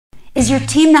Is your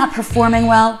team not performing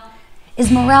well?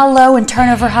 Is morale low and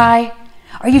turnover high?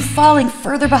 Are you falling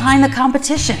further behind the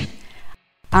competition?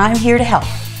 I'm here to help.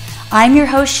 I'm your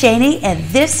host, Shani, and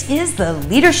this is the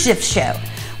Leadership Show,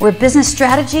 where business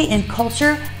strategy and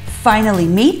culture finally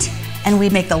meet, and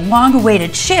we make the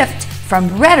long-awaited shift from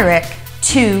rhetoric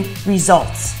to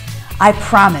results. I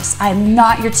promise I'm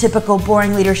not your typical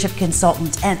boring leadership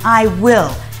consultant, and I will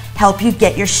help you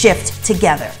get your shift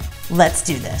together. Let's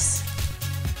do this.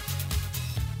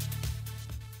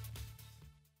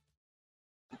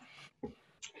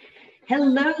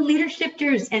 Hello,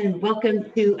 Leadershifters, and welcome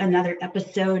to another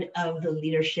episode of the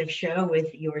Leadership Show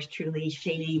with yours truly,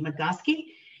 Shani McGoskey.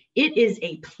 It is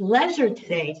a pleasure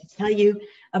today to tell you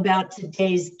about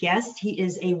today's guest. He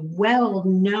is a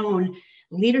well-known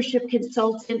leadership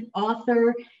consultant,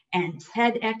 author, and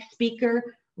TEDx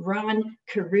speaker, Ron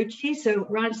Carucci. So,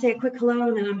 Ron, say a quick hello,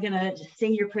 and then I'm going to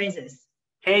sing your praises.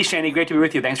 Hey, Shani, great to be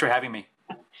with you. Thanks for having me.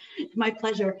 My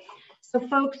pleasure. So,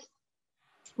 folks,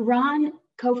 Ron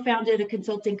co-founded a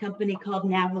consulting company called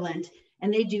Navalent,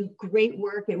 and they do great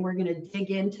work, and we're going to dig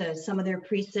into some of their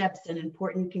precepts and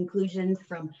important conclusions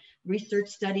from research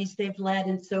studies they've led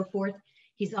and so forth.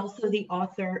 He's also the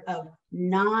author of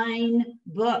 9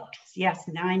 books, yes,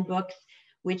 9 books,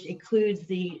 which includes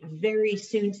the very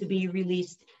soon to be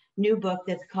released new book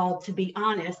that's called To Be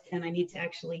Honest, and I need to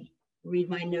actually read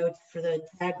my notes for the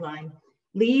tagline: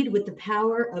 Lead with the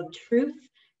Power of Truth,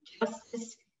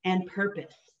 Justice, and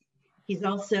Purpose. He's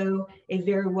also a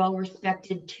very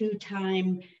well-respected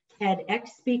 2-time TEDx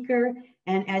speaker.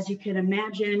 And as you can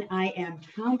imagine, I am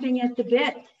chomping at the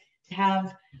bit to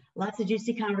have lots of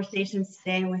juicy conversations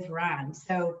today with Ron.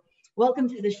 So welcome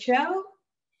to the show.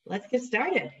 Let's get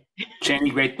started.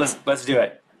 Shani, great. Let's do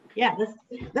it. Yeah,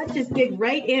 let's just dig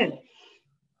right in.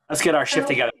 Let's get our shift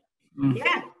together.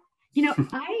 Yeah. You know,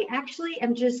 I actually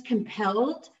am just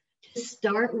compelled to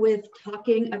start with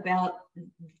talking about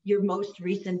your most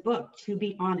recent book, To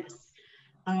Be Honest,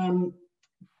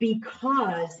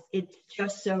 because it's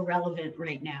just so relevant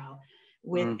right now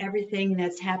with everything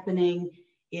that's happening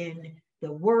in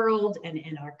the world and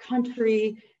in our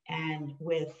country, and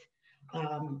with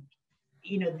the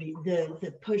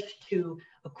push to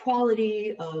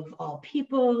equality of all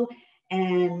people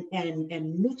and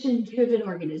mission-driven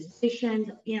organizations.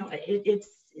 You know, it's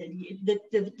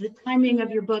the timing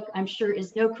of your book, I'm sure,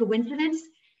 is no coincidence.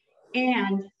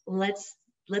 And let's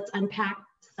unpack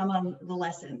some of the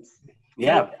lessons.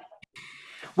 Yeah.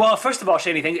 Well, first of all,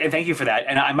 Shani, thank you for that.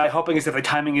 And my hoping is that the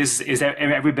timing is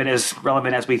every bit as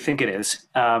relevant as we think it is.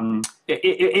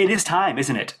 It is time,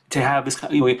 isn't it, to have this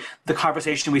the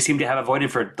conversation we seem to have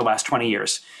avoided for the last 20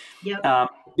 years. Yep.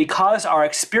 Because our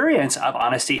experience of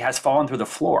honesty has fallen through the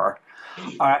floor.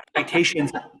 Our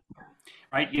expectations.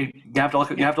 Right, you have to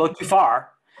look too far.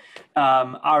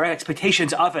 Our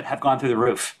expectations of it have gone through the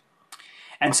roof,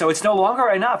 and so it's no longer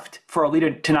enough for a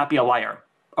leader to not be a liar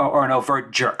or an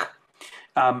overt jerk.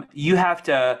 You have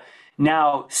to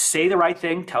now say the right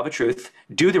thing, tell the truth,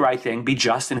 do the right thing, be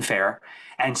just and fair,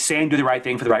 and say and do the right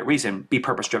thing for the right reason, be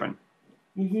purpose-driven.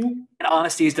 Mm-hmm. And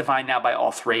honesty is defined now by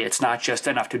all 3. It's not just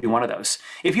enough to do one of those.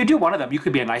 If you do one of them, you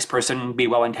could be a nice person, be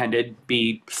well-intended,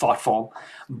 be thoughtful,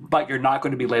 but you're not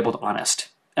going to be labeled honest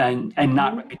and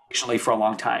not reputationally for a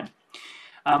long time.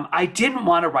 I didn't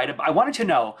want to write I wanted to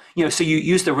know, so you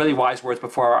used the really wise words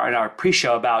before in our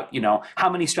pre-show about, how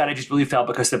many strategies really fail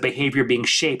because the behavior being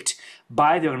shaped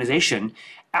by the organization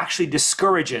actually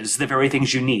discourages the very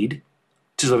things you need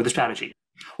to deliver the strategy.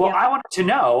 Well, yeah. I wanted to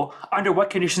know, under what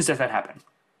conditions does that happen?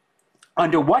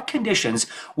 Under what conditions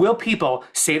will people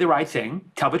say the right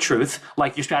thing, tell the truth,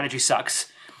 like your strategy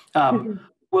sucks?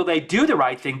 Will they do the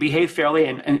right thing, behave fairly,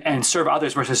 and serve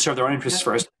others versus serve their own interests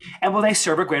first? And will they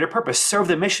serve a greater purpose, serve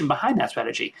the mission behind that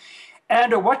strategy? And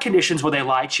under what conditions will they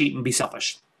lie, cheat, and be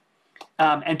selfish?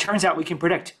 And turns out we can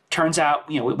predict. Turns out,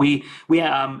 we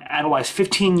analyzed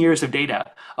 15 years of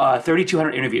data,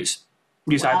 3,200 interviews,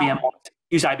 use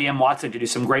IBM Watson to do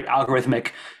some great algorithmic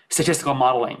statistical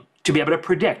modeling to be able to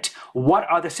predict what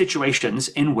are the situations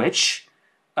in which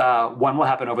one will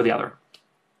happen over the other.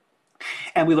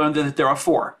 And we learned that there are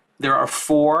 4. There are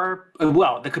 4,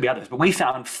 well, there could be others, but we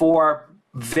found 4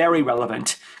 very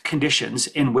relevant conditions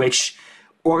in which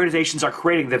organizations are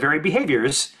creating the very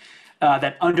behaviors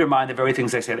that undermine the very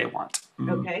things they say they want.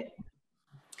 Okay.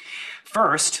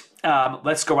 First,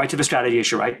 let's go right to the strategy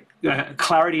issue, right?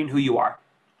 Clarity in who you are,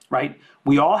 right?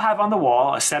 We all have on the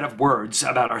wall a set of words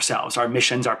about ourselves, our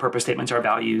missions, our purpose statements, our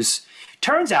values.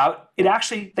 Turns out they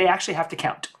actually have to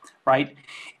count, right?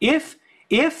 If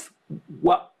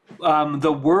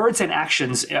the words and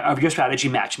actions of your strategy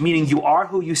match, meaning you are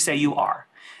who you say you are,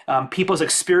 people's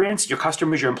experience, your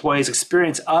customers, your employees'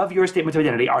 experience of your statement of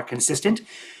identity are consistent,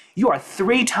 you are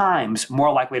 3 times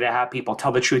more likely to have people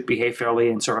tell the truth, behave fairly,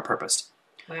 and serve a purpose.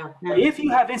 Wow. Nice. If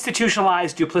you have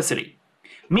institutionalized duplicity,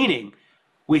 meaning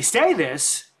we say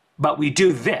this, but we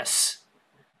do this.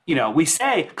 You know, we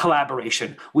say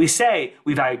collaboration, we say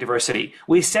we value diversity,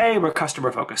 we say we're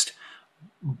customer focused,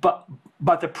 but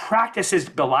the practices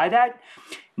belie that.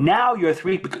 Now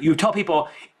you tell people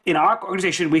in our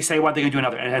organization, we say one thing and do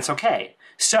another, and that's okay.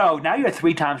 So now you're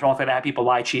 3 times more likely to have people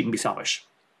lie, cheat, and be selfish.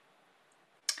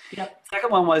 Yep.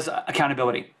 Second one was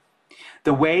accountability.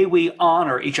 The way we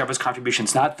honor each other's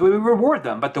contributions, not the way we reward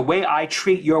them, but the way I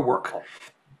treat your work.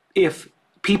 If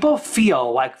people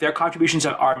feel like their contributions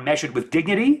are measured with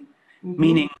dignity,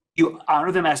 meaning you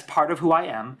honor them as part of who I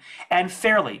am, and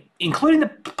fairly, including the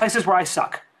places where I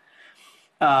suck.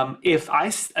 If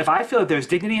I feel that there's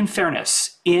dignity and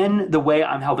fairness in the way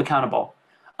I'm held accountable,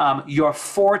 you're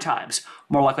 4 times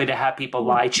more likely to have people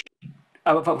lie, cheat,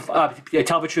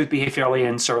 tell the truth, behave fairly,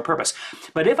 and serve a purpose.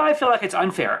 But if I feel like it's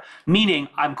unfair, meaning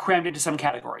I'm crammed into some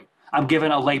category, I'm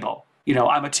given a label, you know,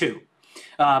 I'm a 2.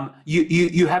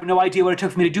 You have no idea what it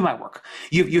took for me to do my work.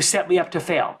 You set me up to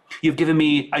fail. You've given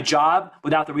me a job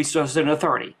without the resources and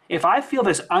authority. If I feel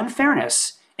this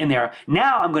unfairness in there,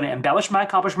 now I'm going to embellish my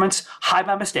accomplishments, hide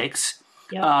my mistakes,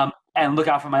 and look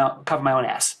out for cover my own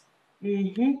ass.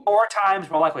 4 times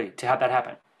more likely to have that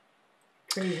happen.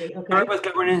 Crazy. Okay.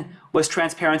 Third was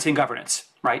transparency and governance,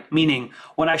 right? Meaning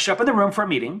when I show up in the room for a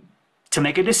meeting to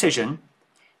make a decision,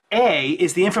 A,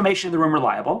 is the information in the room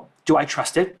reliable? Do I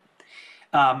trust it?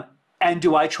 And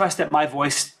do I trust that my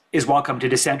voice is welcome to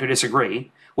dissent or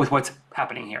disagree with what's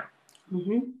happening here?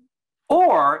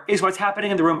 Or is what's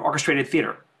happening in the room orchestrated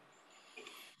theater?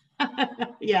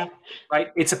 Yeah.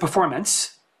 Right? It's a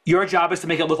performance. Your job is to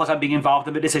make it look like I'm being involved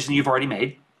in the decision you've already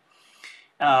made.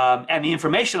 And the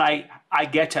information I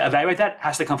get to evaluate that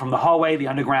has to come from the hallway, the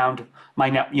underground,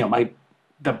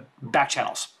 the back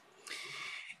channels.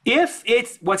 If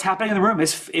what's happening in the room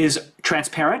is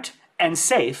transparent and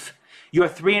safe, you're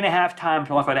 3.5 times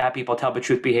more likely to have people tell the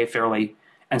truth, behave fairly,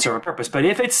 and serve a purpose. But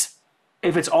if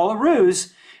it's all a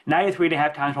ruse, now you're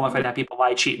 3.5 times more likely to have people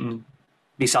lie, cheat, and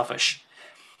be selfish.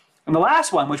 And the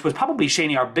last one, which was probably,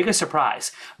 Shani, our biggest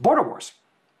surprise, border wars.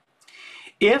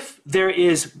 If there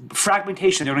is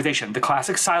fragmentation in the organization, the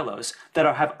classic silos that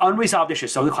have unresolved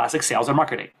issues, so the classic sales and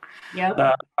marketing,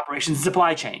 the operations and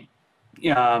supply chain,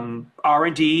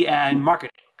 R&D and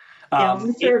marketing. Sales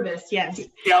and service, yes.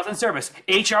 Sales and service,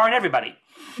 HR and everybody,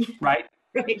 right?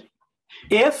 Right.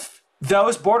 If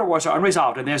those border wars are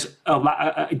unresolved and there's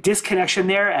a disconnection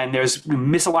there and there's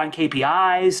misaligned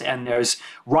KPIs and there's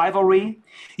rivalry,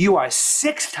 you are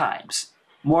 6 times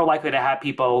more likely to have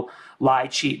people lie,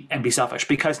 cheat, and be selfish.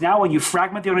 Because now when you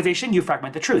fragment the organization, you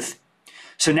fragment the truth.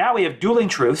 So now we have dueling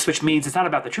truths, which means it's not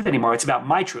about the truth anymore, it's about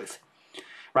my truth,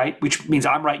 right? Which means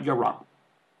I'm right and you're wrong.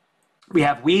 We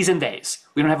have we's and they's.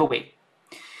 We don't have a we.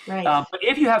 Right. But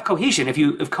if you have cohesion, if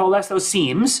you coalesce those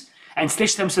seams and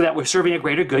stitch them so that we're serving a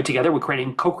greater good together, we're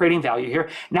co-creating value here,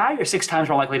 now you're 6 times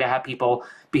more likely to have people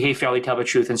behave fairly, tell the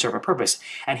truth, and serve a purpose.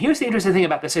 And here's the interesting thing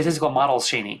about the statistical models,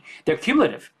 Shani. They're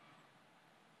cumulative.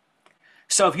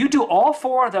 So if you do all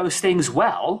 4 of those things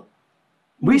well,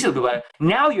 reasonably well,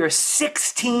 now you're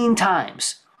 16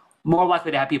 times more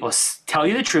likely to have people tell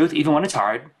you the truth, even when it's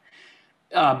hard,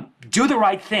 do the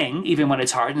right thing, even when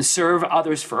it's hard, and serve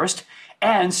others first,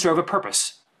 and serve a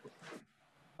purpose.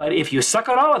 But if you suck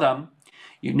at all of them,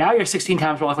 now you're 16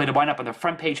 times more likely to wind up on the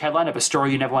front page headline of a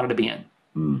story you never wanted to be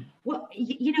in. Well,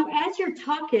 you know, as you're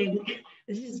talking,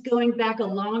 this is going back a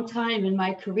long time in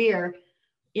my career.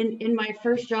 In my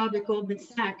first job at Goldman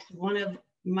Sachs, one of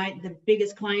the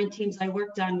biggest client teams I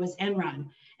worked on was Enron.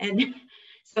 And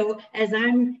so as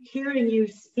I'm hearing you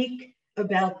speak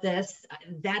about this,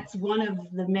 that's one of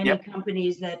the many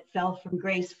companies that fell from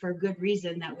grace for good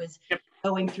reason that was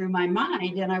going through my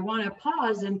mind. And I want to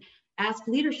pause and ask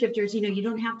leader shifters, you know, you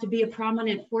don't have to be a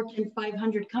prominent Fortune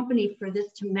 500 company for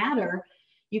this to matter.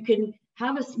 You can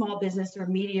have a small business or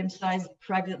medium-sized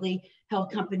privately held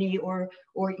company, or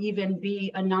even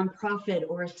be a nonprofit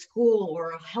or a school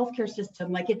or a healthcare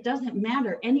system. Like, it doesn't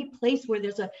matter. Any place where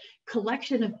there's a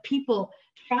collection of people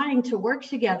trying to work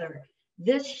together,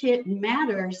 this shit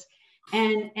matters.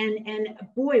 And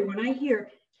boy, when I hear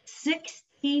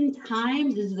 16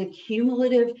 times is the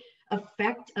cumulative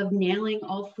effect of nailing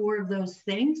all 4 of those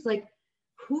things, like,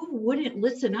 who wouldn't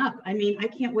listen up? I mean, I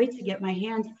can't wait to get my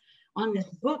hands on this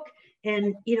book.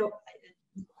 And you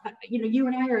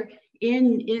and I are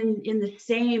in the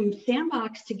same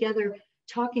sandbox together,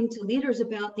 talking to leaders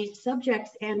about these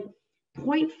subjects, and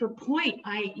point for point,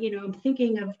 I'm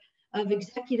thinking of of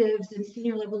executives and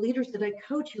senior level leaders that I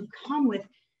coach who come with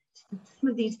some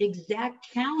of these exact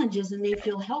challenges, and they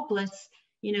feel helpless,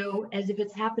 you know, as if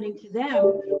it's happening to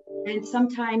them. And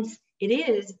sometimes it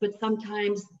is, but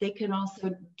sometimes they can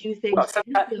also do things. Well,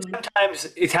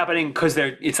 sometimes it's happening because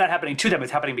it's not happening to them,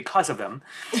 it's happening because of them.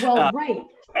 Well, right.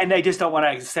 And they just don't want to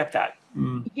accept that.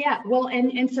 Yeah, well,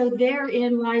 and so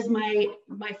therein lies my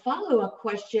follow-up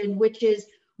question, which is,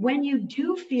 when you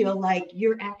do feel like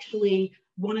you're actually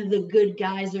one of the good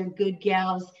guys or good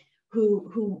gals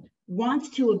who wants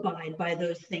to abide by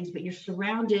those things, but you're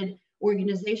surrounded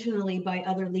organizationally by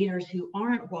other leaders who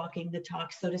aren't walking the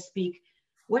talk, so to speak,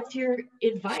 what's your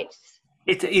advice?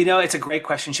 It's a great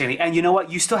question, Shani. And you know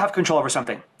what? You still have control over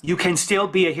something. You can still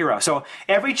be a hero. So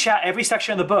every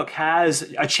section of the book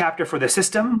has a chapter for the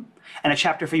system and a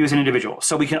chapter for you as an individual.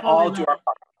 So we can all do our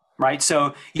part, right?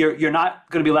 So you're not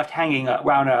going to be left hanging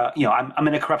around I'm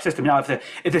in a corrupt system. Now,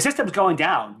 if the system's going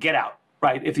down, get out,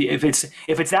 right? If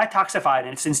it's that toxified and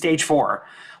it's in stage 4,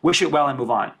 wish it well and move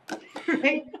on.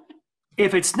 Right.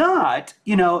 If it's not,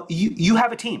 you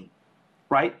have a team,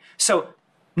 right? So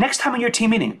next time in your team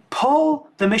meeting, pull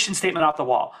the mission statement off the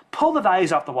wall, pull the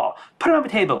values off the wall, put them on the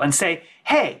table and say,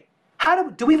 hey, how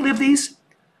do we live these?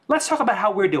 Let's talk about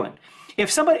how we're doing. If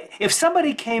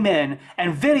somebody came in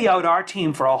and videoed our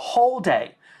team for a whole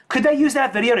day, could they use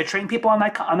that video to train people on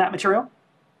that material?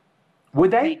 Would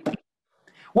they?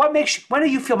 When do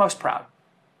you feel most proud?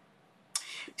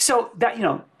 So that,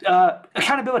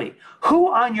 accountability.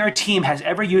 Who on your team has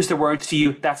ever used the words to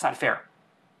you, that's not fair?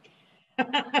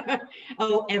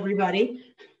 Oh, everybody.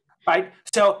 Right?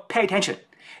 So pay attention.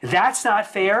 That's not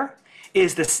fair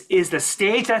is the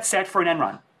stage that's set for an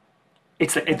Enron.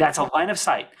 That's a line of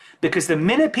sight. Because the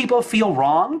minute people feel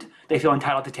wronged, they feel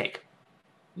entitled to take.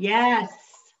 Yes.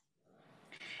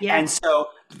 Yes. And so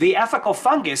the ethical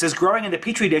fungus is growing in the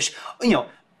petri dish,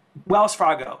 Wells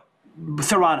Fargo,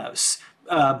 Theranos,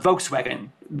 Volkswagen,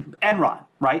 Enron,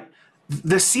 right?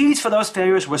 The seeds for those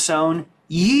failures were sown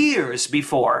years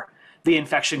before the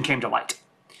infection came to light.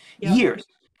 Yep. Years.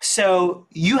 So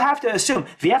you have to assume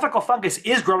the ethical fungus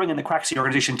is growing in the cracks of your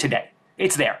organization today.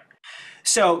 It's there.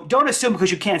 So don't assume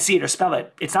because you can't see it or smell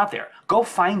it, it's not there. Go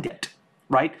find it,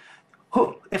 right?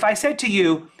 If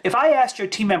I asked your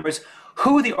team members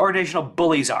who the organizational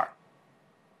bullies are,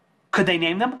 could they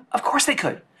name them? Of course they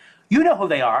could. You know who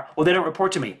they are. Well, they don't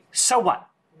report to me. So what?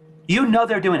 You know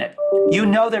they're doing it. You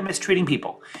know they're mistreating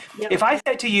people. Yep. If I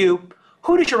said to you,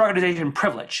 who does your organization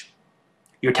privilege?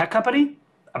 Your tech company?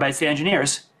 I bet it's the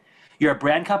engineers. You're a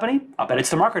brand company? I'll bet it's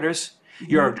the marketers.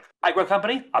 Mm-hmm. You're a high-growth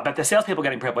company? I'll bet the salespeople are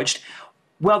getting privileged.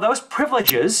 Well, those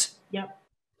privileges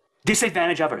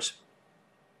disadvantage others.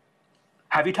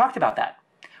 Have you talked about that?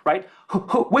 Right?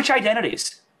 Which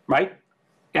identities? Right?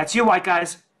 That's you, white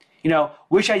guys.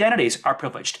 Which identities are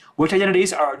privileged? Which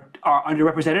identities are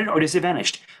underrepresented or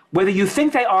disadvantaged? Whether you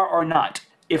think they are or not,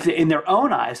 if in their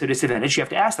own eyes they're disadvantaged, you have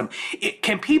to ask them,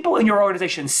 can people in your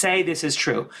organization say this is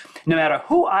true, no matter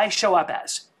who I show up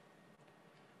as?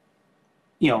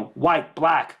 White,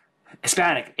 black,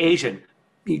 Hispanic, Asian,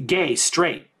 gay,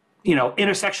 straight,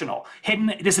 intersectional,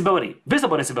 hidden disability,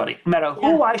 visible disability, no matter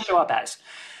who I show up as.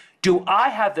 Do I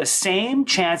have the same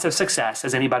chance of success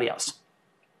as anybody else?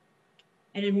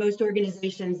 And in most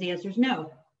organizations, the answer is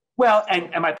no. Well, and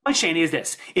my point, Shani, is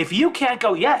this. If you can't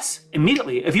go yes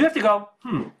immediately, if you have to go,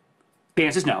 the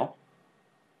answer is no,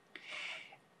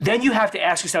 then you have to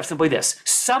ask yourself simply this.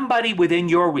 Somebody within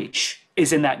your reach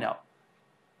is in that no.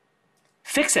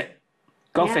 Fix it.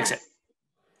 Go fix it.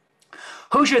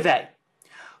 Who's your they?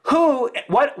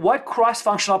 What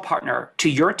cross-functional partner to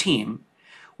your team,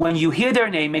 when you hear their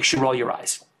name, makes you roll your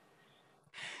eyes?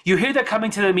 You hear they're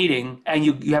coming to the meeting and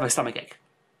you have a stomachache.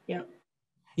 Yeah.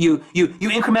 You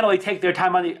incrementally take their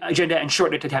time on the agenda and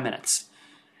shorten it to 10 minutes.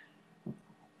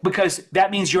 Because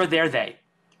that means you're their they,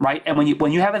 right? And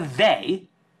when you have a they,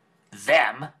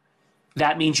 them,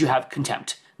 that means you have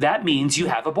contempt. That means you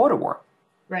have a border war.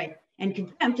 Right. And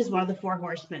contempt is one of the 4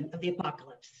 horsemen of the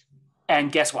apocalypse.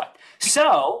 And guess what?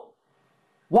 So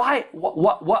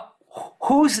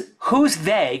whose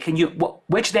they can you,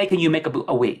 which they can you make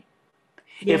a we?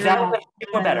 Yeah, if that relationship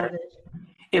were better,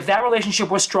 if that relationship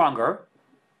was stronger,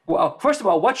 well, first of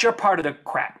all, what's your part of the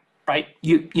crap, right?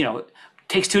 It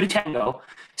takes 2 to tango.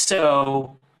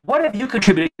 So what have you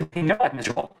contributed to making your life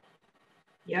miserable?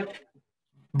 Yep.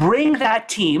 Bring that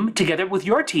team together with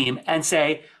your team and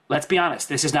say, let's be honest,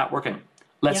 this is not working.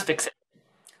 Let's fix it.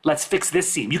 Let's fix this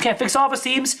seam. You can't fix all the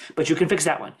seams, but you can fix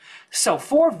that one. So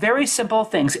 4 very simple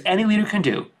things any leader can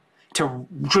do to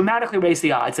dramatically raise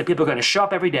the odds that people are going to show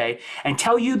up every day and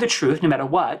tell you the truth no matter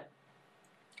what,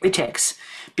 it takes,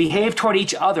 behave toward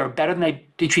each other better than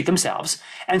they treat themselves,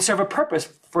 and serve a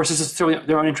purpose versus serving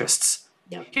their own interests.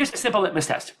 Yep. Here's a simple litmus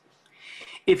test.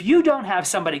 If you don't have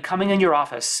somebody coming in your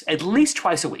office at least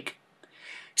twice a week,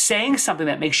 saying something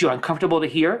that makes you uncomfortable to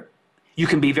hear, you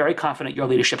can be very confident your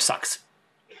leadership sucks.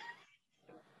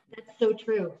 That's so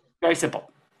true. Very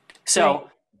simple. So right.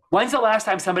 When's the last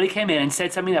time somebody came in and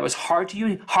said something that was hard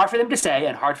for them to say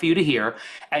and hard for you to hear,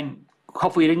 and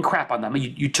hopefully you didn't crap on them,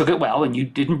 you took it well and you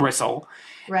didn't bristle,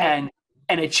 right.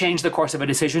 and it changed the course of a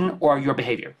decision or your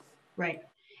behavior. Right.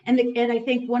 And I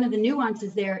think one of the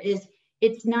nuances there is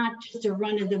it's not just a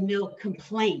run-of-the-mill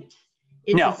complaint.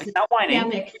 It's not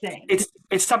whining. Thing.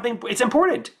 It's something, it's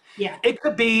important. Yeah. It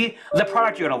could be the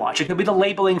product you're going to launch. It could be the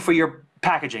labeling for your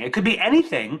packaging. It could be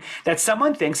anything that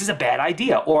someone thinks is a bad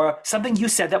idea, or something you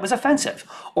said that was offensive,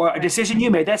 or a decision you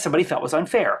made that somebody felt was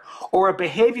unfair, or a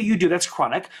behavior you do that's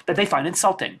chronic that they find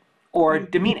insulting or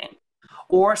demeaning,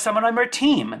 or someone on your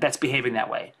team that's behaving that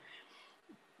way.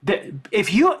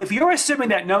 If you're assuming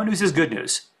that no news is good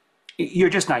news, you're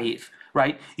just naive,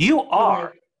 right? You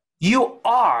are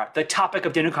the topic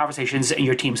of dinner conversations in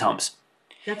your team's homes.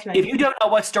 That's right. If you don't know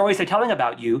what stories they're telling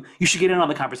about you, you should get in on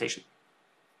the conversation.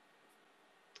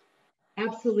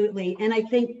 Absolutely. And I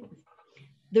think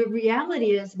the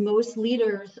reality is most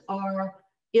leaders are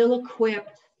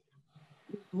ill-equipped,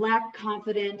 lack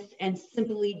confidence, and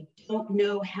simply don't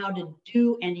know how to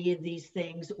do any of these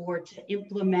things or to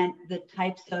implement the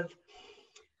types of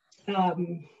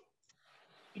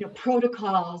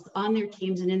protocols on their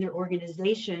teams and in their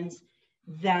organizations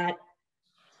that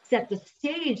set the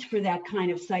stage for that kind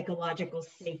of psychological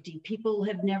safety. People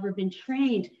have never been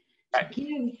trained to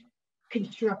give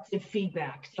constructive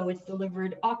feedback. So it's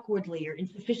delivered awkwardly or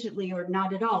insufficiently or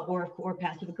not at all or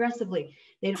passive aggressively.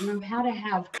 They don't know how to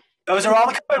have. Those are all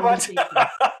the good ones.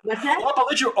 What's that?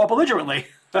 Or belligerently.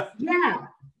 Yeah.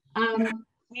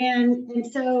 And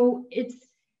so it's,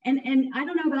 and I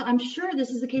don't know about, I'm sure this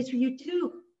is the case for you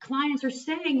too. Clients are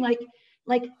saying like,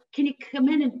 can you come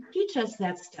in and teach us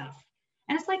that stuff?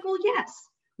 And it's like, well, yes,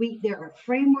 there are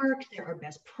frameworks, there are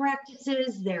best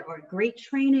practices, there are great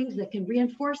trainings that can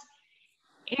reinforce.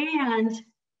 And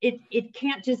it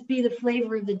can't just be the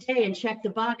flavor of the day and check the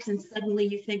box and suddenly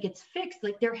you think it's fixed.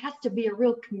 Like there has to be a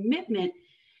real commitment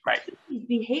to these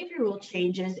behavioral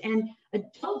changes. And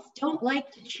adults don't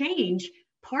like to change,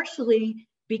 partially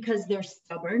because they're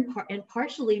stubborn and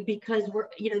partially because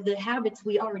the habits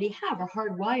we already have are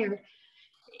hardwired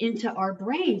into our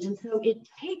brains. And so it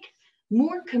takes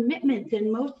more commitment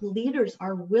than most leaders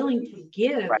are willing to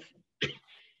give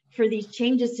for these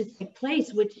changes to take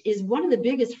place, which is one of the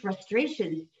biggest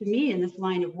frustrations to me in this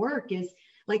line of work. Is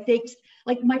like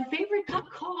my favorite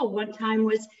call one time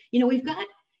was, we've got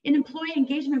an employee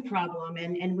engagement problem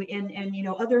and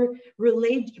other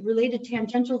related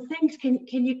tangential things. Can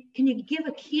you give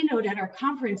a keynote at our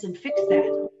conference and fix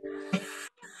that?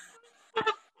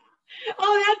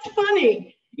 Oh, that's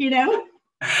funny,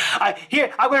 I'm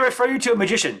going to refer you to a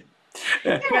magician.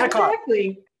 Yeah,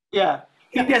 exactly. Yeah.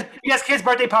 He has kids'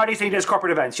 birthday parties and he does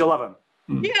corporate events. You'll love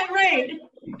him. Yeah, right.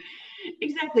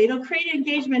 Exactly. It'll create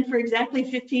engagement for exactly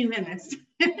 15 minutes.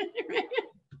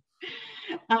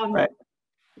 Right.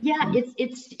 Yeah,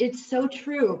 it's so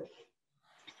true.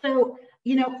 So,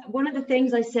 one of the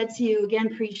things I said to you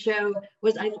again pre-show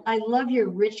was I love your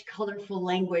rich, colorful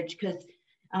language because,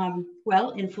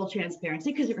 in full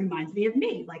transparency, because it reminds me of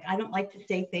me. Like I don't like to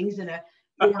say things in a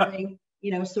boring,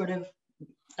 sort of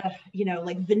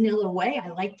like vanilla way. I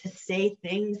like to say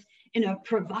things in a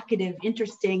provocative,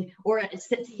 interesting, or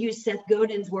to use Seth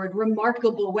Godin's word,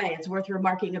 remarkable way. It's worth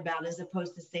remarking about as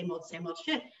opposed to same old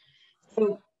shit.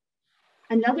 So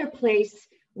another place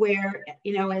where,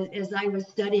 as I was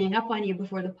studying up on you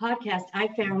before the podcast, I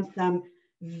found some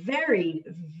very,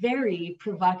 very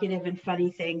provocative and funny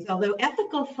things. Although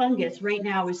ethical fungus right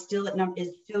now is still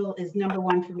number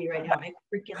one for me right now. I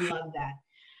freaking love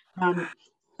that.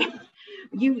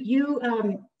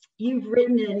 You've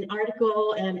written an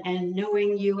article and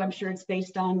knowing you, I'm sure it's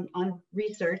based on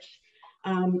research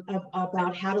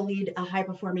about how to lead a high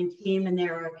performing team. And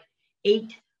there are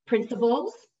 8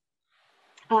 principles.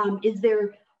 Are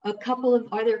there a couple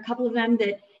of them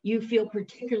that you feel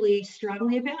particularly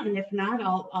strongly about? And if not,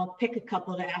 I'll pick a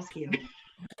couple to ask you.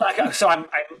 So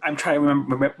I'm trying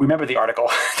to remember the article.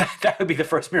 That would be the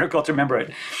first miracle to remember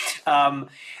it.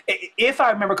 If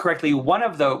I remember correctly, one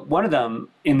of them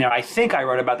in there, I think I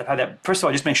wrote about the fact that first of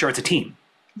all, just make sure it's a team.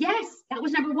 Yes, that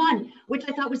was number 1, which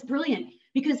I thought was brilliant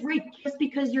because just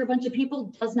because you're a bunch of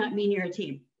people does not mean you're a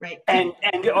team, right? And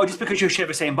just because you share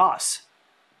the same boss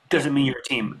doesn't mean you're a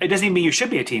team. It doesn't even mean you should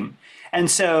be a team. And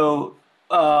so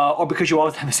or because you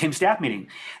always have the same staff meeting.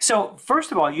 So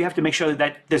first of all, you have to make sure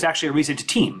that there's actually a reason to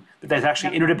team, that there's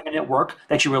actually interdependent work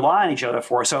that you rely on each other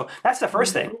for. So that's the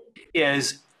first thing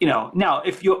is, now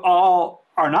if you all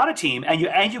are not a team and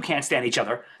you can't stand each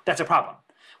other, that's a problem.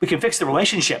 We can fix the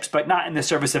relationships, but not in the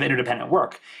service of interdependent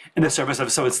work, in the service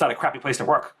of, so it's not a crappy place to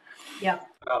work. Yeah.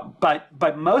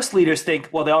 But most leaders think,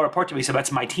 well, they all report to me, so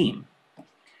that's my team.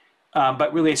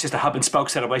 But really, it's just a hub and spoke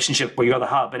set of relationship where you're the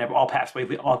hub, and all paths lead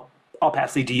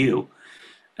to you.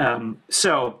 The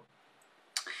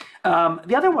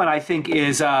other one I think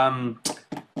is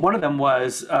one of them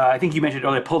was I think you mentioned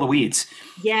earlier, pull the weeds.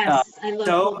 Yes, I love.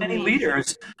 So many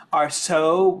leaders are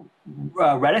so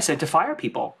reticent to fire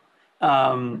people.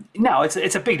 Now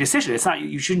it's a big decision. It's not,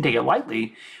 you shouldn't take it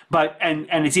lightly, but and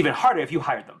it's even harder if you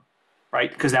hired them, right?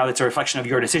 Because now it's a reflection of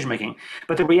your decision making.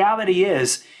 But the reality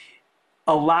is,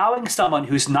 allowing someone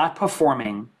who's not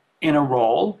performing in a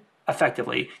role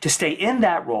effectively to stay in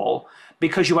that role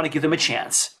because you want to give them a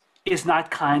chance is not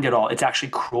kind at all. It's actually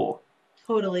cruel.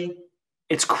 Totally.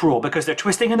 It's cruel because they're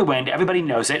twisting in the wind. Everybody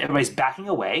knows it. Everybody's backing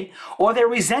away, or they're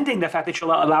resenting the fact that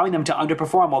you're allowing them to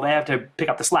underperform while they have to pick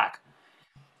up the slack.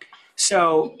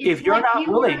 So if you're not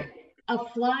willing, a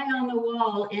fly on the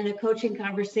wall in a coaching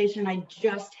conversation I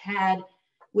just had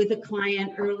with a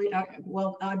client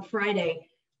on Friday,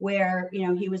 where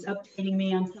he was updating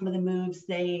me on some of the moves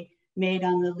they made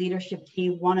on the leadership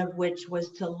team, one of which was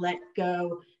to let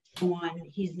go someone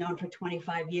he's known for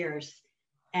 25 years.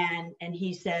 And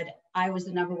he said, I was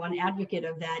the number one advocate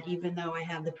of that, even though I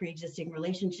have the pre-existing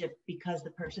relationship, because the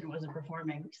person wasn't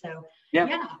performing. So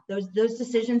yeah, those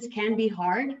decisions can be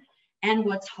hard. And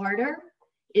what's harder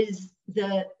is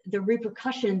the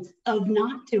repercussions of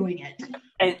not doing it.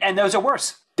 And those are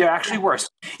worse. They're actually worse.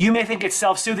 You may think it's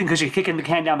self-soothing because you're kicking the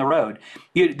can down the road.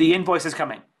 The invoice is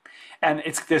coming, and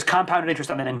there's compounded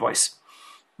interest on that invoice.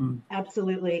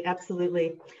 Absolutely,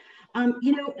 absolutely.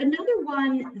 Another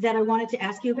one that I wanted to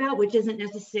ask you about, which isn't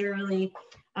necessarily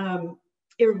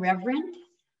irreverent,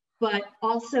 but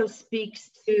also speaks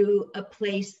to a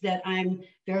place that I'm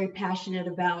very passionate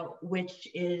about, which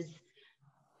is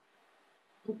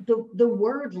the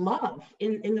word love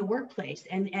in the workplace,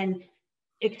 and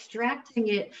extracting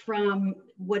it from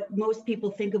what most people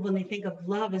think of when they think of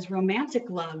love as romantic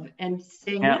love, and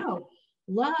saying, no,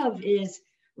 love is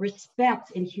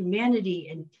respect and humanity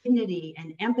and dignity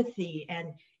and empathy,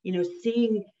 and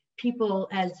seeing people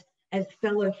as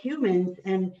fellow humans.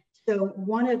 And so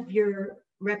one of your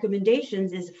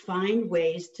recommendations is find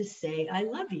ways to say I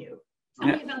love you. Tell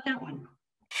me about that one.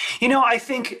 I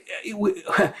think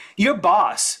your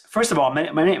boss, first of all,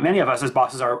 many of us as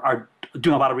bosses are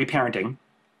doing a lot of reparenting,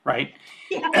 right?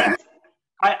 Yeah.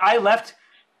 I left.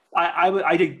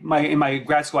 I did in my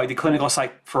grad school, I did clinical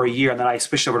psych for a year, and then I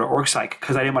switched over to org psych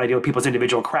because I didn't want to deal with people's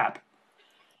individual crap.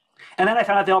 And then I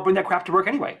found out they all bring that crap to work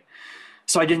anyway.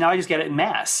 So now I just get it in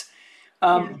mass.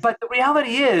 But the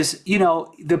reality is,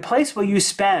 the place where you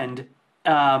spend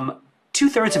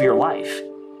 2/3 of your life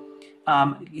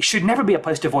should never be a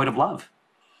place devoid of love.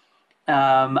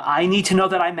 I need to know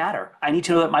that I matter. I need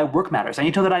to know that my work matters. I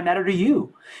need to know that I matter to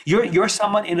you. You're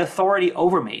someone in authority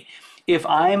over me.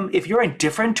 If you're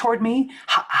indifferent toward me,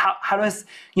 how does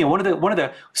the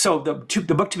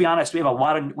book, to be honest, we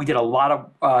did a lot of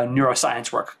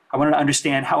neuroscience work. I wanted to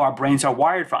understand how our brains are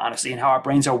wired for honesty and how our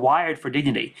brains are wired for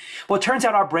dignity. Well, it turns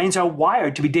out our brains are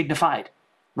wired to be dignified,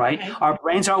 right? Okay. Our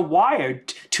brains are wired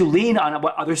to lean on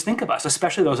what others think of us,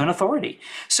 especially those in authority.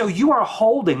 So you are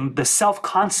holding the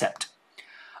self-concept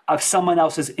of someone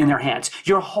else's in their hands.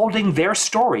 You're holding their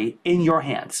story in your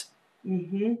hands.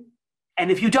 Mm-hmm. And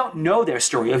if you don't know their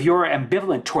story, if you're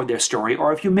ambivalent toward their story,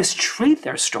 or if you mistreat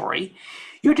their story,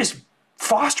 you're just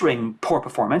fostering poor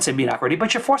performance and mediocrity,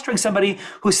 but you're fostering somebody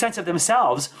whose sense of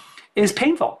themselves is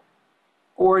painful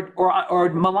or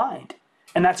maligned.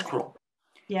 And that's cruel.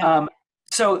 Yeah.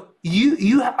 So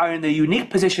you are in the unique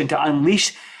position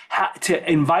to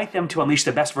invite them to unleash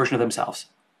the best version of themselves.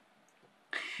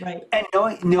 Right. And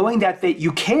knowing that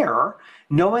you care,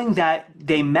 knowing that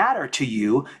they matter to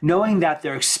you, knowing that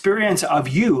their experience of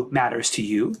you matters to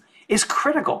you is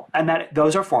critical, and that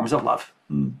those are forms of love.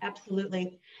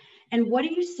 Absolutely. And what do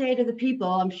you say to the people,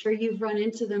 I'm sure you've run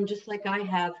into them just like I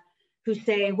have, who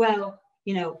say, well,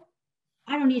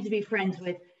 I don't need to be friends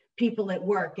with people at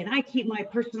work, and I keep my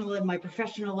personal and my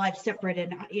professional life separate,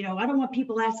 and I don't want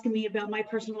people asking me about my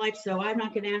personal life, so I'm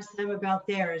not going to ask them about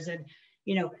theirs, and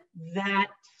that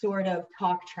sort of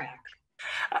talk track.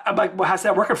 I'm like, well, how's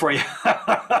that working for you?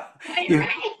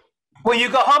 When you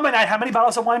go home at night, how many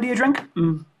bottles of wine do you drink?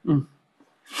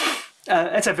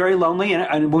 That's a very lonely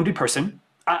and wounded person.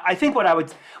 I think what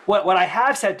I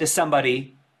have said to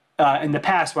somebody in the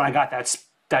past when I got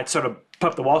that sort of put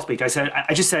up the wall speech,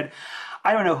 I just said,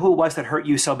 I don't know who it was that hurt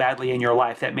you so badly in your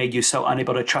life that made you so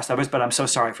unable to trust others, but I'm so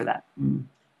sorry for that.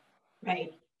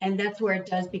 Right. And that's where it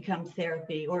does become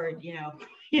therapy, or,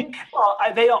 Well,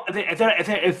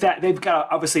 they've got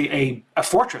obviously a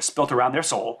fortress built around their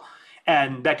soul,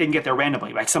 and that didn't get there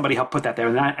randomly, right? Somebody helped put that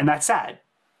there, and that's sad.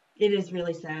 It is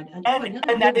really sad.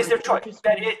 And that is their choice.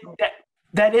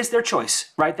 That is their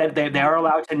choice, right? That they are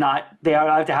allowed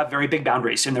to have very big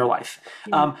boundaries in their life.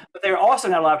 But they're also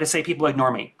not allowed to say, people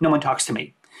ignore me. No one talks to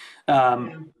me.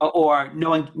 Or no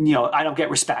one, I don't get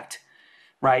respect,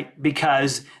 right?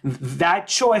 Because that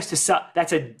choice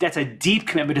that's a deep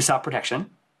commitment to self-protection,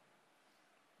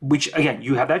 which again,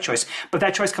 you have that choice, but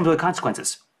that choice comes with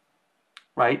consequences,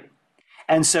 right?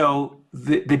 And so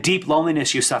the deep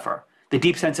loneliness you suffer, the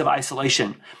deep sense of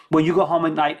isolation, when you go home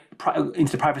at night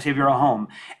into the privacy of your own home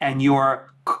and you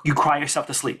cry yourself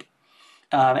to sleep,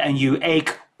 and you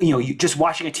ache, you just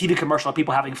watching a TV commercial of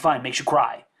people having fun makes you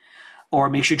cry, or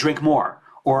makes you drink more,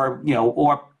 or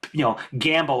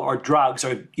gamble, or drugs,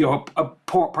 or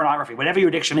pornography, whatever your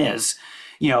addiction is,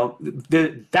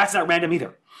 that's not random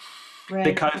either. Right.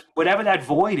 Because whatever that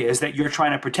void is that you're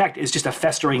trying to protect is just a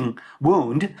festering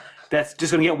wound that's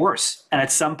just going to get worse. And at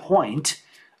some point,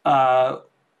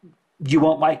 you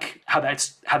won't like how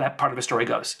that part of the story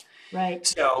goes. Right.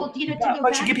 So,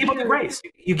 but you give people the grace.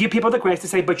 You give people the grace to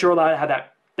say, but you're allowed to have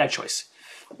that choice.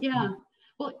 Yeah.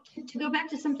 Well, to go back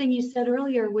to something you said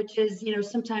earlier, which is,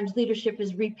 sometimes leadership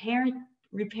is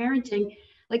reparenting.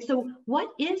 Like, so what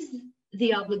is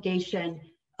the obligation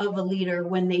of a leader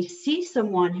when they see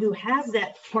someone who has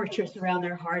that fortress around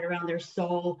their heart, around their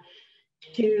soul,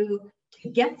 to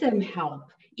get them help,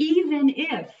 even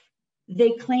if they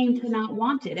claim to not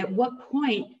want it? At what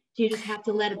point do you just have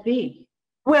to let it be?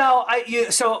 Well,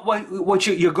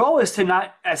 your goal is to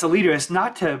not, as a leader, is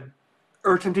not to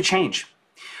urge them to change.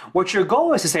 What your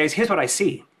goal is to say is, here's what I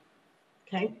see.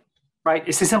 Okay. Right?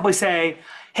 It's to simply say,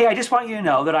 hey, I just want you to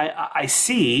know that I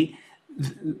see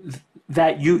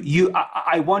that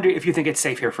I wonder if you think it's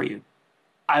safe here for you.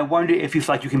 I wonder if you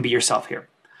feel like you can be yourself here.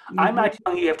 Mm-hmm. I'm not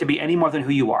telling you have to be any more than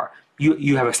who you are.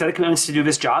 You have a set of commitments to do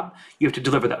this job. You have to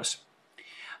deliver those.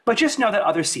 But just know that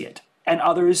others see it, and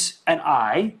others and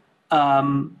I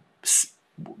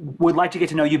would like to get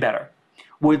to know you better.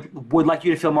 Would like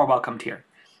you to feel more welcomed here.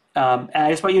 And I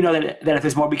just want you to know that if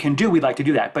there's more we can do, we'd like to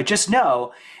do that. But just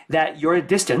know that your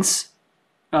distance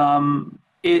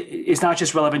is not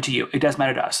just relevant to you. It does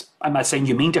matter to us. I'm not saying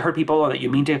you mean to hurt people or that you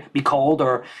mean to be cold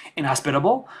or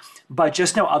inhospitable, but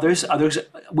just know others,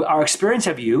 our experience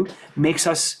of you makes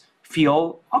us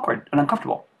feel awkward and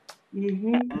uncomfortable.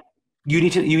 Mm-hmm. And you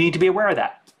need to be aware of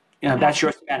that. That's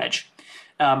yours to manage,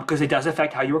 because it does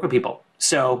affect how you work with people.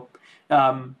 So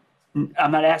I'm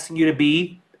not asking you to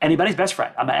be anybody's best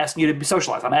friend. I'm not asking you to be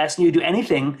socialized. I'm not asking you to do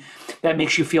anything that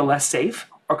makes you feel less safe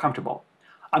or comfortable.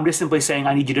 I'm just simply saying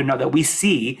I need you to know that we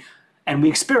see and we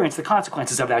experience the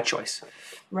consequences of that choice.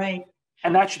 Right.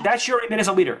 And that's your remit as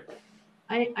a leader.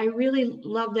 I really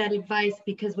love that advice,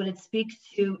 because what it speaks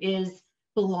to is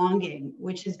belonging,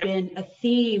 which has been a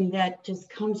theme that just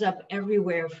comes up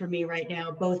everywhere for me right now,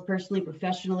 both personally,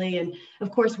 professionally. And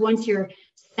of course, once your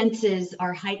senses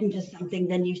are heightened to something,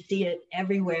 then you see it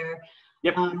everywhere.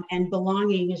 Yep. And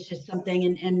belonging is just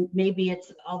something, and maybe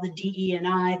it's all the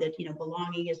DE&I that,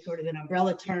 belonging is sort of an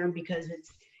umbrella term, because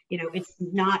it's, it's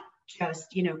not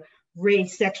just,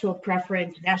 race, sexual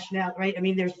preference, nationality, right? I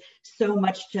mean, there's so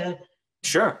much to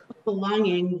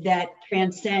belonging that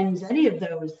transcends any of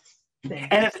those things.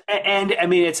 And I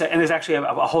mean, there's actually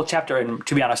a whole chapter, and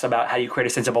to be honest, about how you create a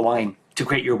sense of belonging to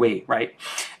create your we, right?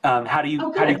 How do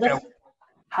you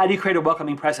create a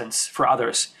welcoming presence for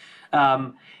others?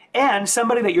 And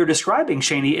somebody that you're describing,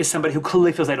 Shani, is somebody who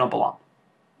clearly feels they don't belong.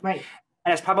 Right.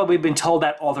 And has probably been told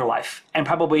that all their life, and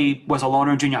probably was a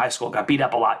loner in junior high school, got beat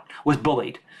up a lot, was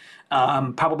bullied,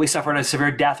 probably suffered a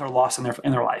severe death or loss in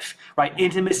their life. Right.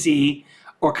 Intimacy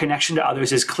or connection to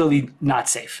others is clearly not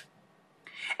safe.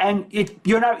 And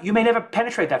you may never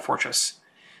penetrate that fortress,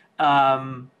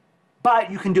 but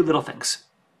you can do little things.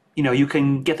 You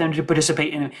can get them to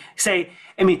participate in,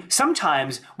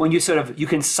 sometimes when you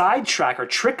can sidetrack or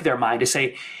trick their mind to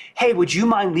say, hey, would you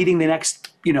mind leading the next,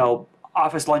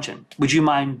 office luncheon? Would you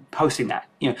mind hosting that?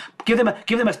 Give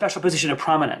them a special position of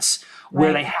prominence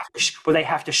where they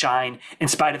have to shine in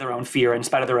spite of their own fear, in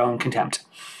spite of their own contempt.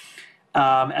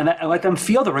 And let them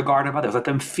feel the regard of others. Let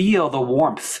them feel the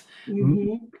warmth,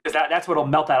 because that's what'll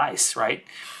melt that ice, right?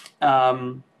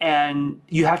 And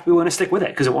you have to be willing to stick with it,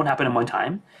 because it won't happen in one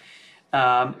time.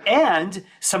 And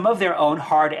some of their own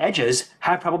hard edges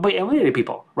have probably alienated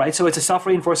people, right? So it's a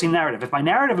self-reinforcing narrative. If my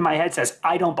narrative in my head says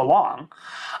I don't belong,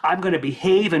 I'm going to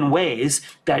behave in ways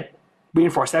that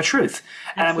reinforce that truth.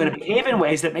 And I'm going to behave in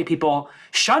ways that make people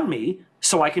shun me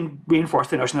so I can reinforce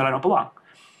the notion that I don't belong.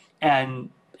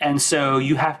 And so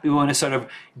you have to be willing to sort of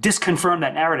disconfirm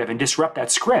that narrative and disrupt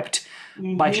that script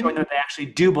by showing them that they actually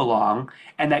do belong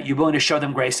and that you're willing to show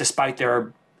them grace despite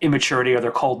their immaturity or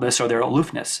their coldness or their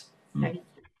aloofness. Okay.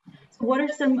 So what are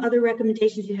some other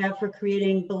recommendations you have for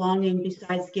creating belonging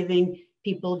besides giving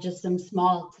people just some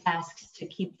small tasks to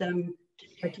keep them to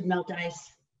start to melt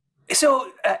ice?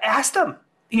 So ask them,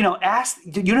 you don't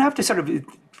have to sort of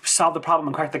solve the problem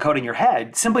and crack the code in your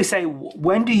head. Simply say,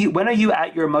 when are you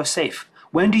at your most safe?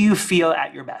 When do you feel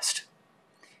at your best?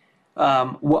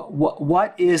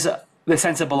 What is the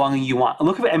sense of belonging you want?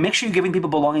 Look at it and make sure you're giving people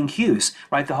belonging cues,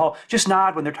 right? Just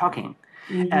nod when they're talking.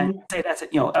 And say that's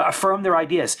it, affirm their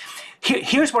ideas.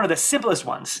 Here's one of the simplest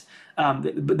ones.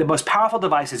 The most powerful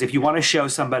devices, if you want to show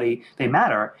somebody they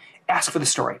matter, ask for the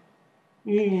story.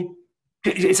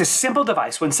 It's a simple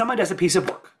device. When someone does a piece of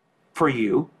work for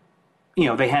you,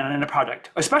 they hand in a project,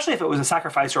 especially if it was a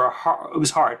sacrifice or it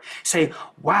was hard. Say,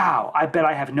 wow, I bet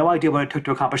I have no idea what it took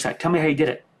to accomplish that. Tell me how you did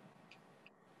it.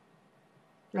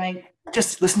 Right.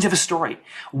 Just listen to the story.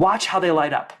 Watch how they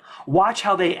light up. Watch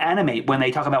how they animate when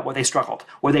they talk about what they struggled,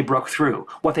 where they broke through,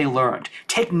 what they learned.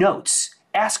 Take notes.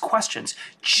 Ask questions.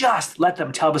 Just let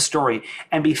them tell the story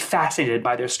and be fascinated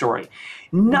by their story.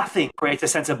 Nothing creates a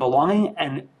sense of belonging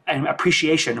and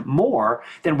appreciation more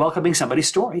than welcoming somebody's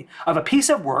story of a piece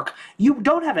of work you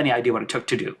don't have any idea what it took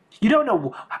to do. You don't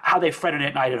know how they fretted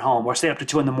at night at home or stayed up to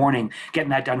 2 a.m. getting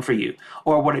that done for you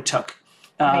or what it took.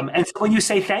 And so when you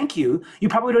say thank you, you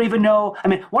probably don't even know. I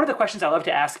mean, one of the questions I love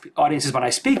to ask audiences when I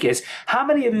speak is, how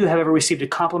many of you have ever received a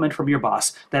compliment from your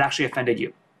boss that actually offended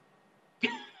you?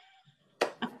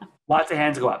 Lots of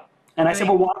hands go up. And I said,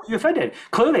 well, why were you offended?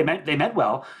 Clearly they meant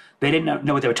well. They didn't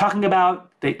know what they were talking about.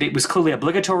 It was clearly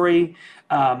obligatory.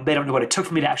 They don't know what it took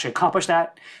for me to actually accomplish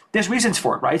that. There's reasons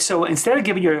for it, right? So instead of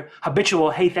giving your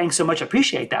habitual, hey, thanks so much,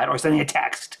 appreciate that, or sending a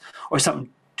text or something,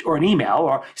 or an email,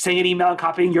 or sending an email and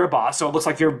copying your boss so it looks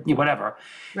like you're whatever.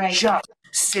 Right. Just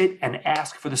sit and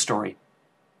ask for the story.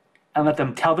 And let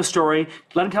them tell the story.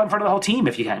 Let them tell in front of the whole team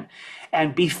if you can.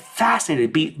 And be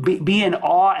fascinated. Be in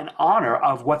awe and honor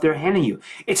of what they're handing you.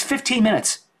 It's 15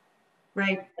 minutes.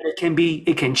 Right.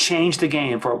 It can change the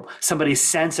game for somebody's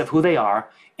sense of who they are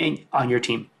on your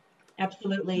team.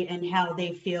 Absolutely. And how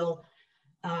they feel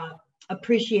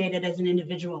appreciated as an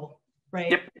individual.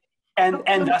 Right. Yep.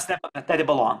 And thus that they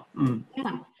belong.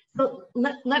 Yeah. So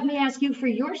let me ask you for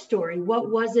your story. What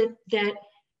was it that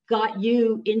got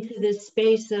you into this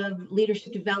space of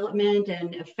leadership development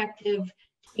and effective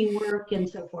teamwork and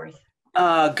so forth?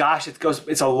 Gosh,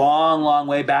 it's a long, long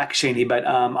way back, Shani, but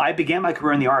I began my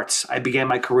career in the arts. I began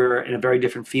my career in a very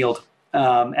different field.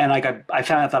 And I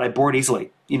found out that I bored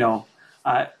easily.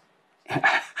 I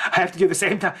have to do the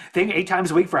same thing 8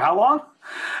 times a week for how long?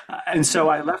 And so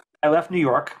I left New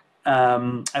York.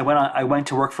 I went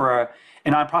to work for a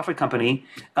nonprofit company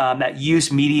that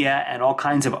used media and all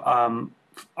kinds of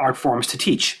art forms to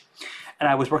teach. And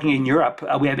I was working in Europe.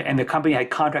 And the company had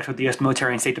contracts with the U.S.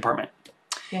 military and State Department.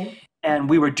 Okay. And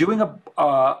we were doing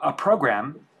a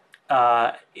program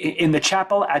in the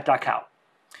chapel at Dachau.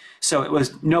 So it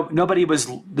was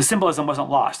the symbolism wasn't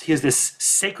lost. Here's this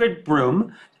sacred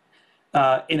room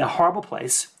in a horrible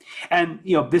place. And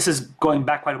this is going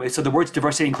back quite a way. So the words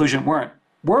diversity and inclusion weren't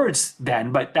words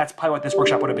then, but that's probably what this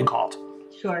workshop would have been called.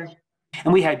 Sure.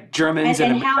 And we had Germans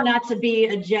and how not to be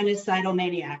a genocidal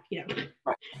maniac,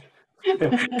 Right.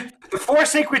 The 4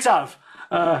 secrets of.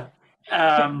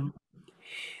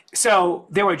 So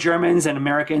there were Germans and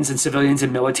Americans and civilians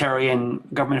and military and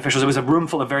government officials. It was a room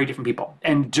full of very different people.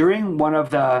 And during one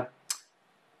of the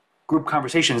group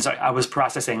conversations I was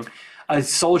processing, a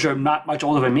soldier not much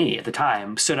older than me at the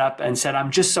time stood up and said,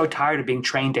 "I'm just so tired of being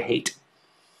trained to hate."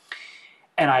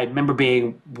 And I remember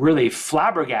being really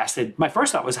flabbergasted. My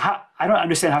first thought was, I don't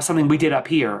understand how something we did up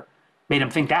here made him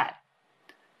think that.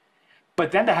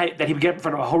 But then that he would get up in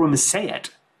front of a whole room and say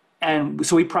it. And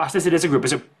so we processed it as a group.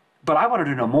 But I wanted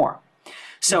to know more.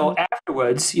 So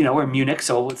afterwards, we're in Munich,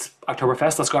 so it's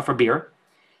Oktoberfest, let's go out for beer.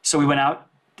 So we went out,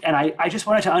 and I just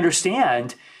wanted to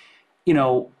understand,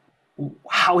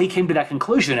 how he came to that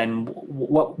conclusion and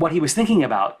what he was thinking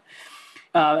about.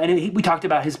 We talked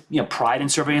about his pride in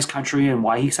serving his country and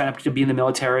why he signed up to be in the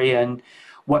military and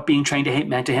what being trained to hate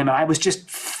meant to him. And I was just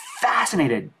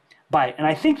fascinated by it. And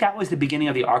I think that was the beginning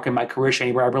of the arc in my career,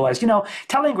 Shani, where I realized,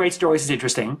 telling great stories is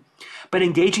interesting, but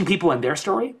engaging people in their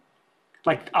story,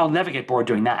 I'll never get bored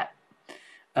doing that.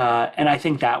 And I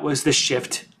think that was the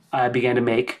shift I began to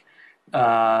make.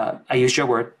 I used your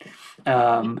word,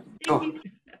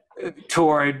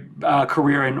 toward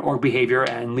career and org behavior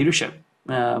and leadership,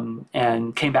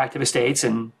 and came back to the States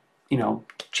and,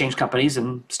 changed companies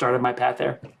and started my path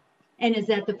there. And is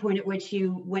that the point at which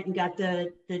you went and got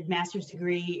the master's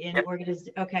degree in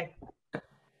organization? Okay,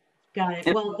 got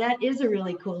it. Well, that is a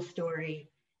really cool story.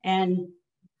 And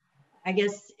I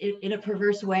guess in a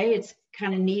perverse way, it's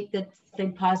kind of neat that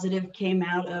something positive came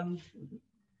out of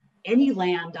any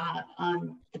land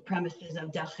on the premises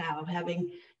of Dachau, having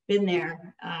been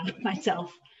there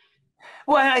myself.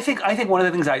 Well, I think one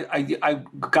of the things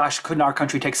gosh, couldn't our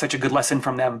country take such a good lesson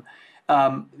from them?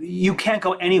 You can't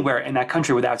go anywhere in that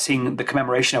country without seeing the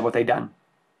commemoration of what they've done.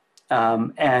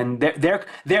 And they're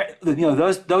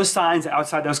those signs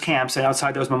outside those camps and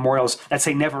outside those memorials that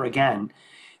say never again,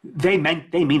 they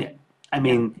mean it. I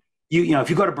mean, if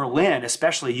you go to Berlin,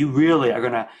 especially, you really are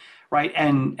gonna, right?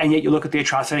 And yet you look at the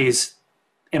atrocities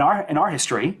in our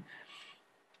history,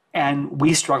 and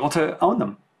we struggle to own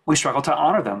them. We struggle to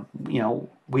honor them.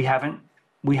 We haven't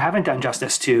done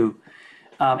justice to,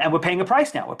 and we're paying a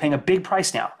price now. We're paying a big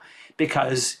price now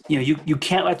because you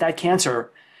can't let that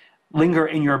cancer linger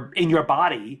in your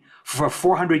body for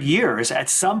 400 years. At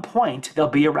some point,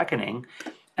 there'll be a reckoning,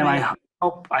 and right.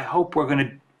 I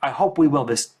hope we will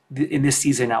in this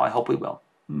season now. I hope we will.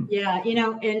 Yeah,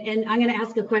 and I'm going to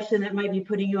ask a question that might be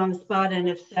putting you on the spot, and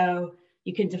if so,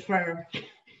 you can defer.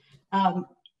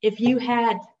 If you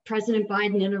had President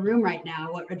Biden in a room right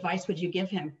now, what advice would you give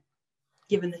him,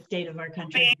 given the state of our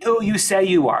country? Be who you say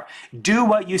you are. Do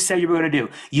what you said you were going to do.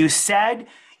 You said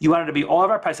you wanted to be all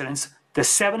of our presidents. The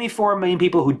 74 million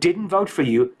people who didn't vote for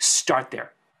you, start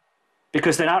there,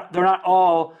 because they're not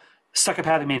all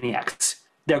psychopathic maniacs.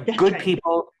 They're That's good right.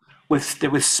 people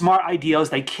with smart ideals.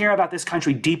 They care about this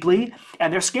country deeply,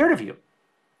 and they're scared of you.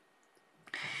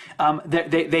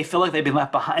 They feel like they've been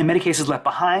left behind, in many cases left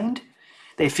behind.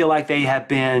 They feel like they have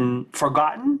been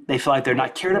forgotten. They feel like they're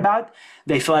not cared about.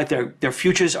 They feel like their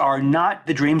futures are not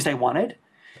the dreams they wanted.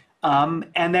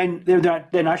 And then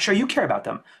they're not sure you care about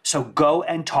them. So go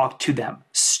and talk to them.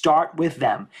 Start with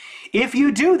them. If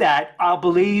you do that, I'll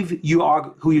believe you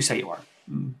are who you say you are.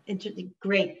 Interesting.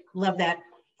 Great. Love that.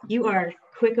 You are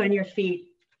quick on your feet.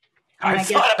 I've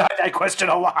thought about that question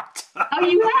a lot. Oh,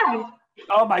 you have?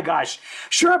 Oh my gosh.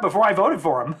 Sure, before I voted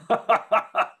for him.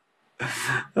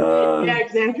 Yeah,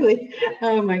 exactly.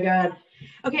 Oh my God.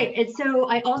 Okay, and so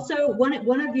I also,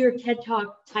 one of your TED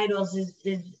Talk titles is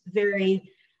very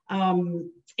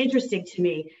interesting to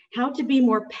me. How to be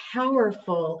more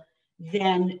powerful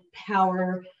than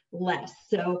powerless.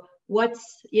 So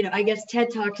what's, I guess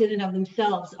TED Talks in and of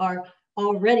themselves are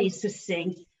already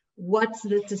succinct. What's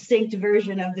the succinct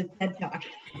version of the TED Talk?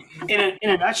 In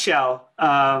a nutshell,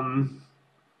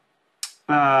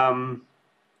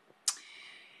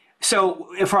 so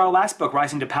for our last book,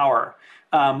 Rising to Power,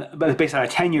 based on a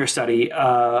 10-year study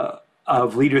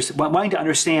of leaders wanting to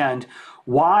understand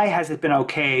why has it been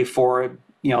okay for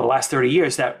the last 30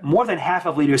 years that more than half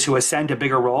of leaders who ascend to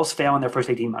bigger roles fail in their first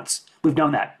 18 months. We've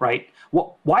known that, right?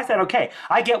 Why is that okay?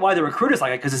 I get why the recruiters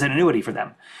like it because it's an annuity for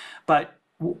them, but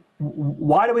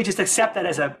why do we just accept that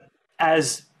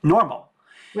as normal?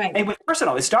 Right. And with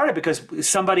personal, it started because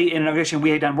somebody in an organization we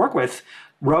had done work with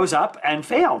rose up and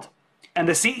failed. And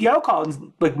the CEO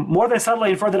called more than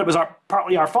subtly inferred that it was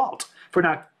partly our fault for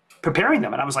not preparing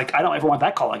them. And I was like, I don't ever want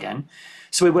that call again.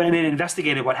 So we went in and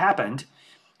investigated what happened,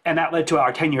 and that led to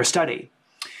our 10-year study.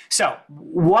 So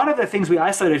one of the things we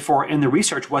isolated for in the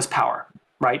research was power,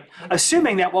 right?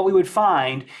 Assuming that what we would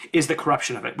find is the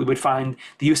corruption of it. We would find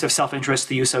the use of self-interest,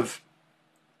 the use of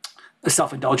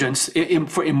self-indulgence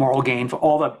for immoral gain, for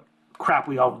all the crap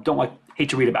we all hate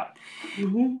to read about.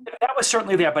 Mm-hmm. That was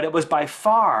certainly there, but it was by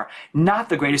far not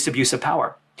the greatest abuse of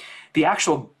power.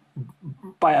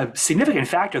 By a significant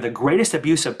factor, the greatest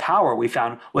abuse of power we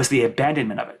found was the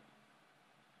abandonment of it.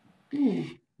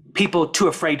 Mm. People too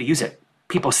afraid to use it.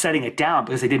 People setting it down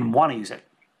because they didn't want to use it.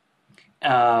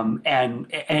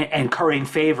 And currying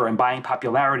favor and buying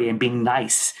popularity and being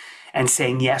nice and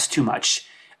saying yes too much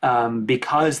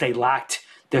because they lacked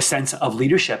their sense of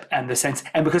leadership and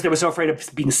because they were so afraid of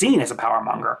being seen as a power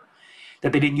monger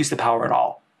that they didn't use the power at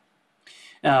all.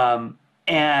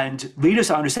 And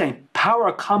leaders are understanding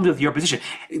power comes with your position.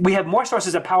 We have more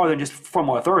sources of power than just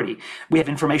formal authority. We have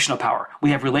informational power.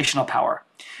 We have relational power.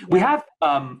 We have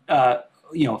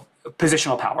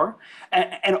positional power,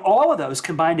 and all of those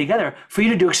combine together for you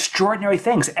to do extraordinary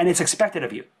things, and it's expected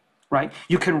of you, right?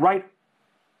 You can right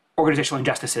organizational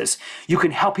injustices. You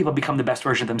can help people become the best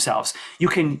version of themselves. You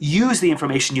can use the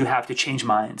information you have to change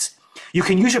minds. You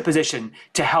can use your position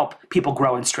to help people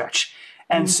grow and stretch.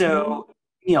 And so,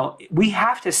 we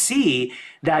have to see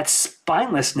that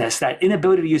spinelessness, that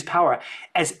inability to use power,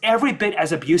 as every bit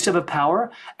as abusive of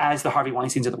power as the Harvey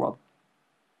Weinsteins of the world.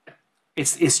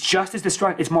 It's just as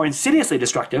destructive. It's more insidiously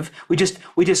destructive. We just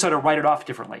sort of write it off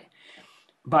differently.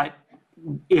 But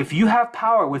if you have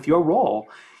power with your role,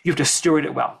 you have to steward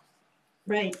it well.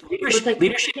 Right.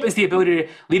 Leadership is the ability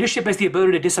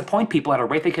to disappoint people at a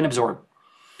rate they can absorb.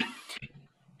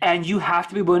 And you have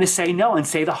to be willing to say no and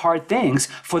say the hard things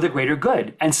for the greater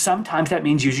good. And sometimes that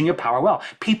means using your power well.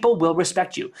 People will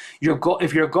respect you.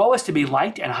 If your goal is to be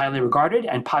liked and highly regarded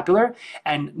and popular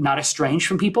and not estranged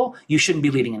from people, you shouldn't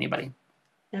be leading anybody.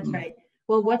 That's right.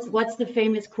 Well, what's the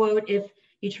famous quote? If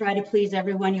you try to please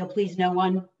everyone, you'll please no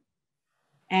one.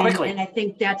 And I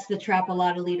think that's the trap a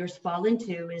lot of leaders fall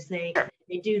into, is they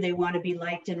want to be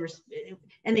liked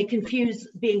and they confuse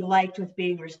being liked with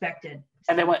being respected.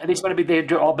 And they just want to be,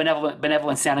 they're all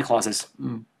benevolent Santa Clauses.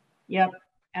 Yep,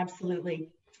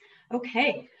 absolutely.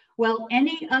 Okay. Well,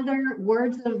 any other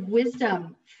words of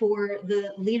wisdom for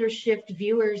the Leadership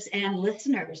viewers and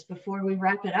listeners before we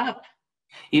wrap it up?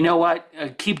 You know what?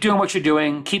 Keep doing what you're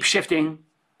doing. Keep shifting.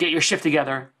 Get your shift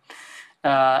together.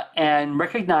 And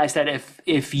recognize that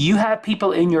if you have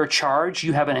people in your charge,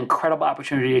 you have an incredible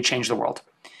opportunity to change the world.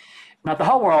 Not the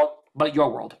whole world, but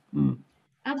your world.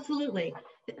 Absolutely.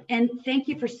 And thank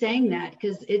you for saying that,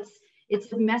 because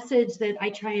it's a message that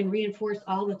I try and reinforce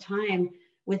all the time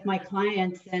with my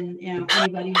clients and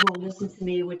anybody who will listen to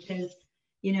me, which is,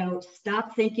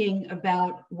 stop thinking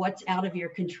about what's out of your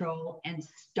control and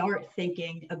start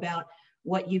thinking about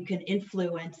what you can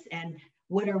influence and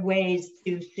what are ways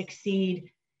to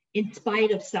succeed in spite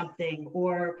of something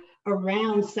or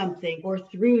around something or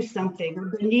through something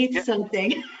or beneath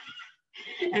something.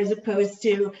 As opposed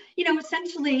to,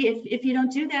 essentially, if you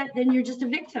don't do that, then you're just a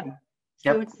victim.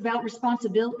 So it's about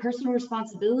responsibility, personal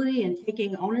responsibility, and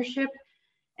taking ownership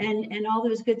and all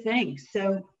those good things.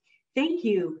 So thank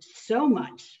you so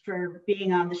much for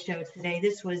being on the show today.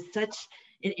 This was such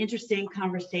an interesting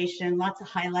conversation, lots of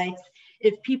highlights.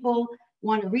 If people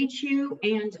want to reach you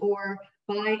and or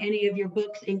buy any of your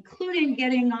books, including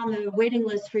getting on the waiting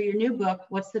list for your new book,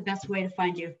 what's the best way to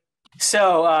find you?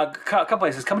 So a couple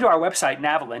places. Come to our website,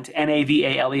 Navalent,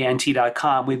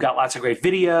 Navalent.com. We've got lots of great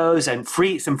videos and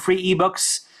some free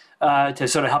ebooks to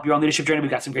sort of help your own leadership journey. We've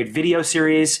got some great video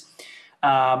series.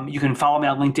 You can follow me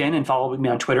on LinkedIn and follow me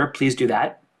on Twitter. Please do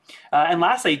that. And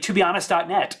lastly,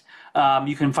 tobehonest.net.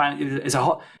 You can find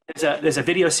there's a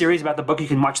video series about the book. You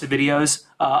can watch the videos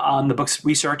on the book's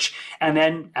research, and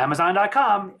then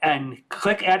Amazon.com and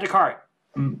click add to cart.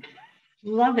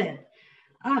 Love it.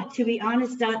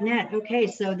 Tobehonest.net. Okay,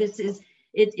 so this is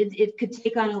it could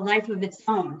take on a life of its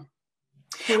own.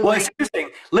 Well, it's interesting.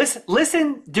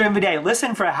 Listen during the day.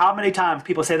 Listen for how many times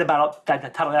people say the title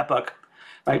of that book,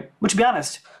 right? Which, to be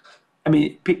honest, I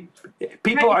mean,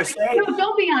 people are saying. No,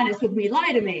 don't be honest with me.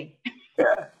 Lie to me.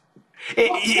 Yeah.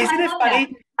 Isn't it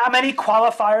funny how many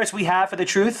qualifiers we have for the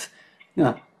truth?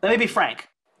 Let me be frank.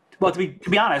 Well, to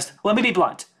be honest, let me be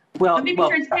blunt. I'm being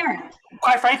transparent.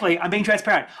 Quite frankly, I'm being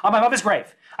transparent. On my mother's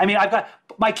grave. I mean, I've got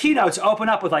my keynotes open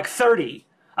up with like 30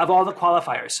 of all the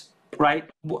qualifiers, right?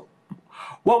 What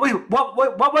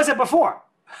was it before?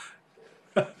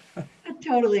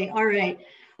 Totally. All right.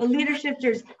 Well, leadership,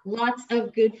 there's lots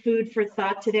of good food for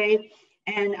thought today,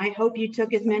 and I hope you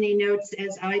took as many notes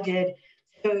as I did.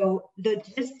 So the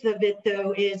gist of it,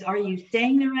 though, is, are you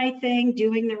saying the right thing,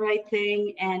 doing the right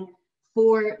thing, and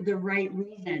for the right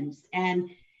reasons? And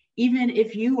even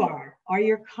if you are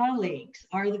your colleagues,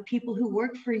 are the people who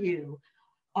work for you,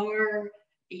 are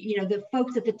the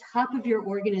folks at the top of your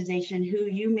organization who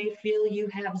you may feel you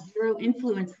have zero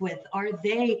influence with, are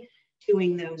they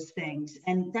doing those things?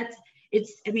 And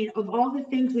of all the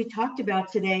things we talked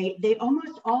about today, they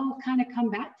almost all kind of come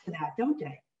back to that, don't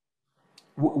they?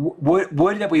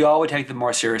 Would that we all would take them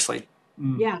more seriously.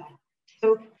 Yeah.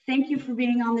 So thank you for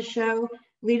being on the show.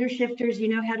 Leadershifters, you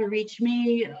know how to reach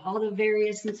me, all the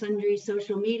various and sundry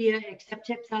social media, except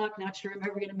TikTok. Not sure I'm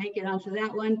ever going to make it onto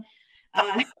that one.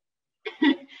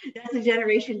 That's a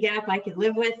generation gap I can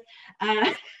live with.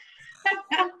 And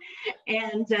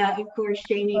of course,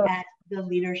 Shani at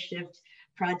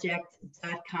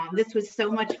theleadershipproject.com. This was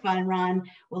so much fun, Ron.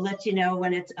 We'll let you know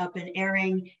when it's up and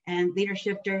airing. And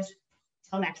Leadershifters,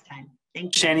 till next time.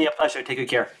 Thank you. Shani, a pleasure. Take good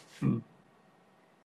care.